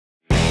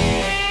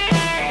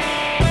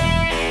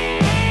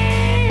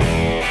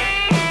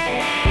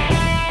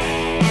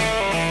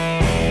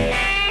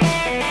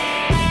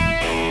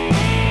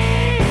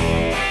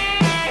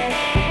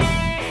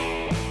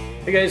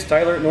Hey guys,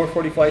 Tyler at North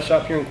 40 Fly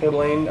Shop here in Coeur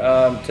d'Alene.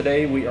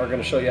 Today we are going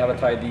to show you how to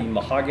tie the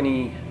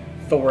Mahogany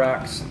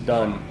Thorax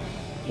dun.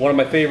 One of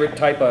my favorite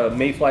type of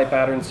mayfly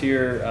patterns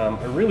here.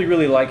 I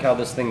really like how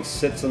this thing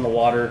sits in the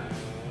water.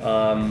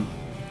 Kind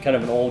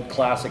of an old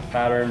classic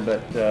pattern,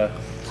 but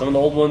some of the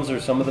old ones are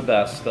some of the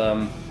best.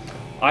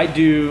 I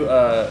do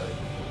a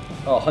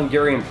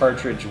Hungarian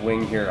partridge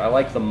wing here. I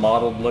like the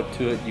mottled look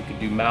to it. You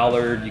could do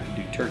mallard, you could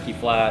do turkey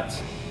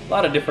flats, a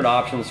lot of different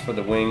options for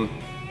the wing.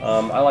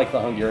 I like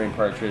the Hungarian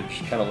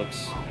partridge, kind of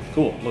looks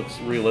cool, looks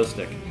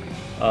realistic.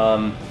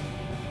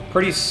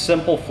 Pretty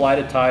simple fly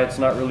to tie. It's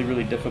not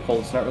really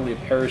difficult. It's not really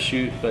a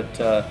parachute, but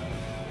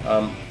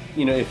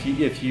you know,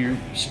 if you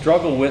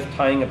struggle with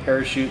tying a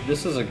parachute,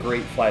 this is a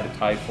great fly to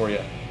tie for you.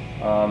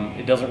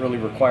 It doesn't really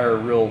require a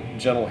real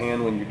gentle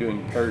hand when you're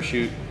doing a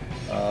parachute.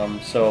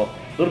 So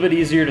a little bit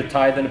easier to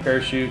tie than a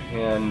parachute,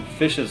 and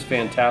fish is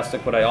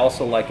fantastic. What I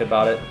also like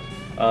about it,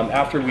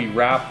 after we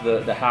wrap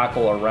the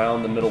hackle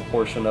around the middle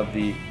portion of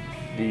the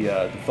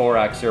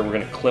thorax there, we're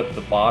going to clip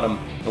the bottom,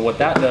 and what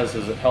that does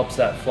is it helps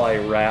that fly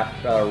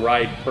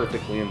ride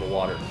perfectly in the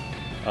water.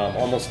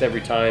 Almost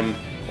every time,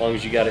 as long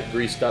as you got it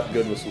greased up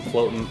good with some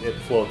floating, it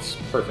floats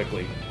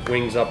perfectly.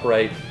 Wings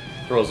upright,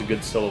 throws a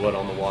good silhouette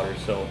on the water.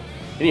 So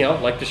anyhow,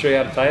 I'd like to show you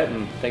how to tie it,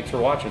 and thanks for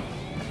watching.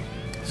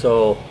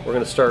 So we're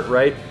going to start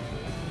right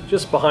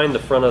just behind the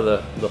front of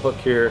the hook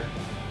here.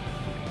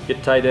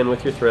 Get tied in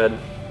with your thread.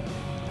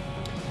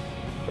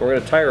 We're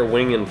going to tie our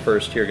wing in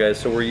first here, guys.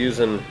 So we're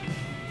using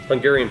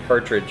Hungarian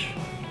partridge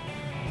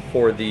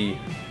for the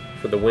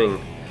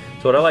wing.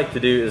 So what I like to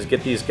do is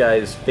get these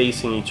guys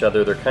facing each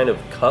other. They're kind of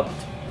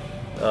cupped,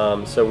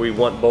 so we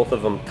want both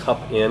of them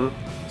cup in,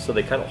 so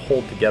they kind of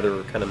hold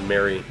together, kind of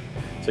marry.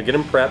 So get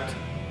them prepped,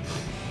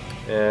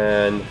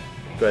 and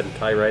go ahead and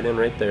tie right in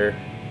right there.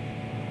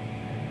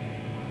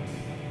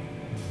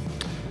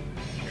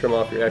 Trim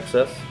off your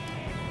excess,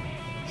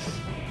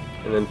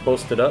 and then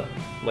post it up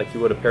like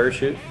you would a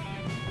parachute.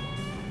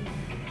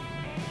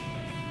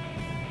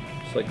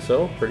 Just like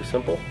so, pretty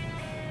simple.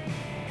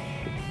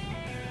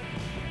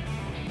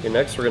 Okay,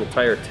 next we're going to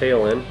tie our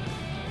tail in.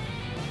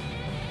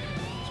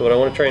 So what I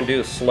want to try and do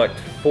is select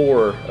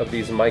 4 of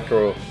these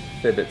micro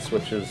fibbets,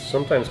 which is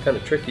sometimes kind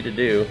of tricky to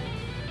do.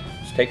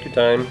 Just take your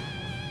time.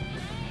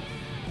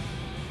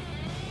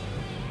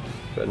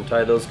 Go ahead and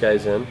tie those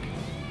guys in.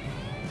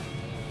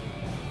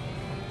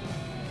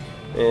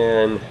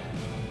 And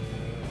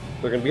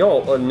they're going to be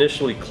all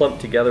initially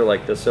clumped together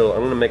like this, so I'm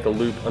going to make a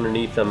loop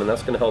underneath them, and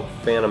that's going to help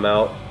fan them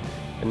out.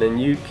 And then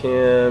you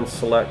can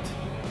select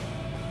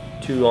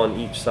 2 on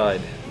each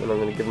side, and I'm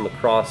going to give them a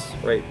cross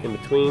right in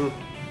between,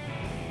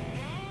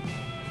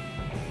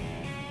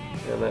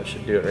 and that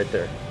should do it right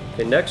there.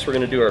 Okay, next we're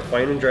going to do our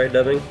fine and dry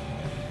dubbing.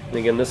 And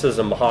again, this is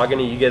a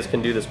mahogany. You guys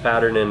can do this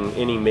pattern in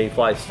any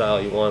mayfly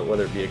style you want,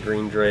 whether it be a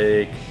green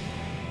drake,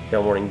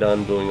 pale morning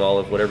dun, blueing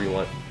olive, whatever you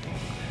want.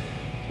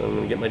 So I'm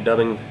going to get my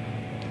dubbing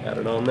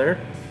added on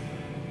there.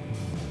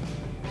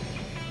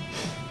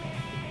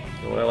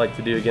 And what I like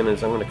to do again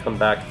is I'm going to come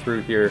back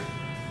through here,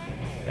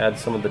 add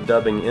some of the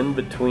dubbing in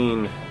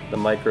between the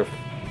micro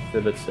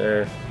fibbets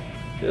there.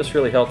 This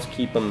really helps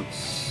keep them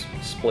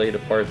splayed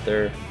apart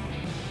there. Go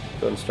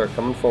ahead and start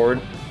coming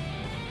forward.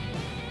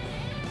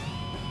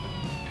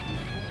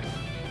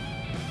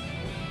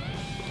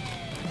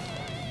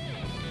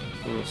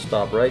 I'm going to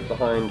stop right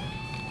behind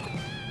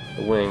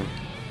the wing.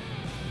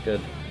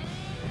 Good.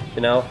 Okay,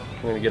 now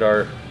we're going to get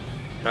our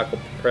hackle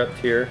prepped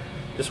here.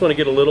 Just want to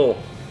get a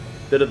little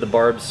bit of the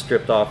barbs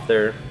stripped off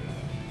there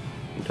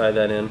and tie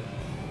that in.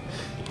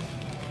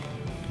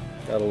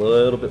 Got a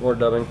little bit more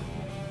dubbing.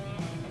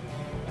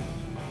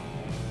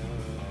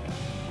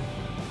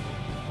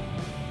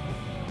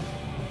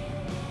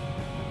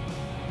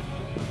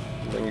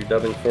 Bring your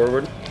dubbing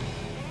forward.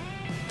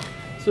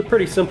 It's a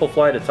pretty simple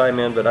fly to tie,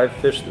 man, but I've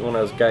fished it when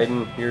I was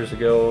guiding years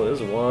ago. It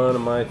was one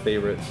of my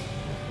favorites.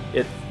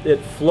 It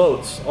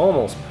floats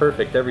almost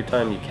perfect every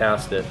time you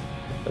cast it,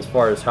 as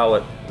far as how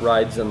it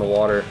rides in the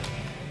water.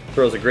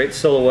 Throws a great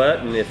silhouette,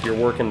 and if you're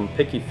working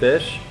picky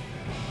fish,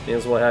 you may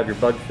as well have your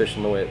bug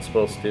fishing the way it's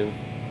supposed to.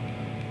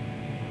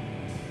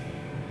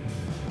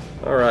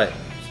 Alright,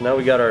 so now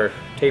we got our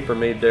taper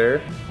made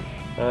there.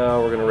 Now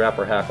we're going to wrap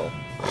our hackle.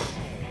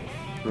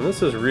 And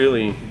this is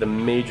really the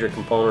major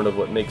component of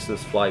what makes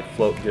this fly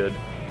float good.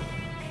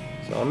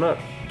 So I'm not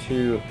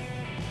too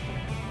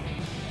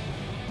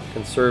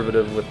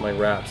conservative with my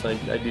wraps. I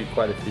do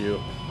quite a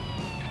few.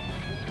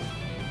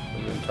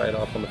 I'm going to tie it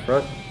off on the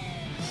front.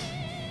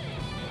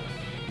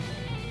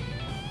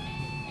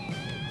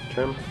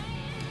 Trim.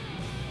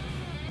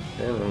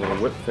 And I'm going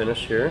to whip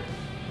finish here.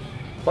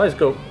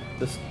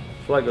 This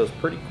fly goes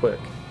pretty quick.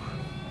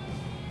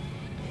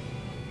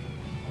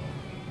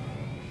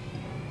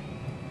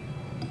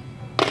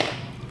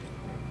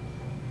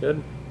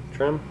 Good.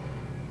 Trim.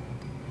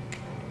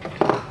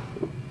 A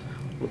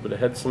little bit of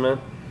head cement.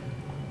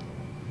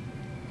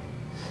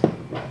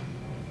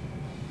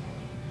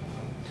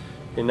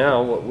 Okay,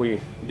 now what we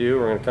do,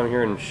 we're going to come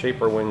here and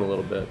shape our wing a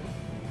little bit.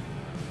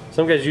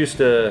 Some guys used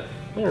to,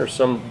 or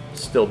some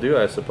still do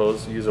I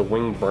suppose, use a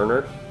wing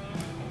burner.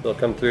 They'll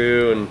come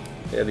through, and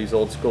they have these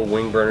old school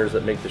wing burners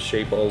that make the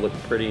shape all look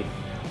pretty.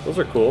 Those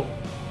are cool.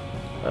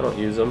 I don't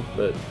use them,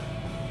 but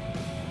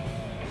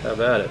have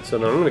at it. So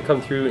now I'm going to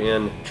come through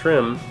and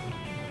trim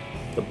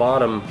the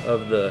bottom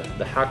of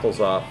the hackles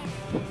off.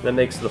 That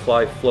makes the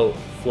fly float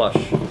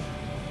flush.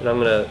 And I'm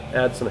going to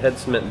add some head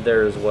cement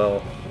there as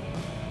well.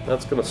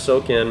 That's going to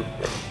soak in.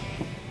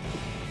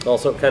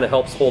 Also, it kind of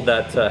helps hold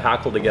that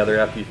hackle together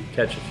after you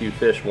catch a few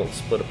fish. Won't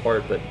split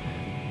apart, but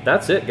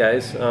that's it,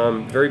 guys.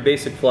 Very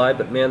basic fly,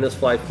 but man, this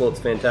fly floats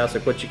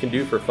fantastic. What you can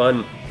do for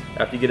fun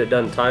after you get it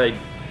done tied,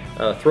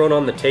 throw it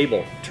on the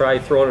table. Try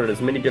throwing it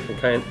as many different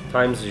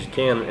times as you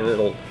can, and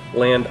it'll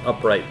land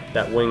upright,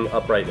 that wing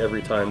upright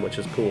every time, which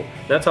is cool.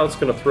 That's how it's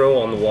going to throw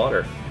on the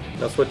water.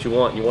 That's what you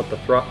want. You want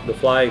the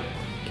fly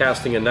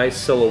casting a nice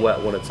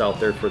silhouette when it's out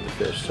there for the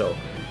fish. So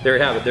there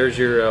you have it. There's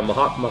your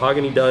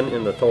mahogany done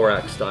in the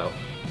thorax style.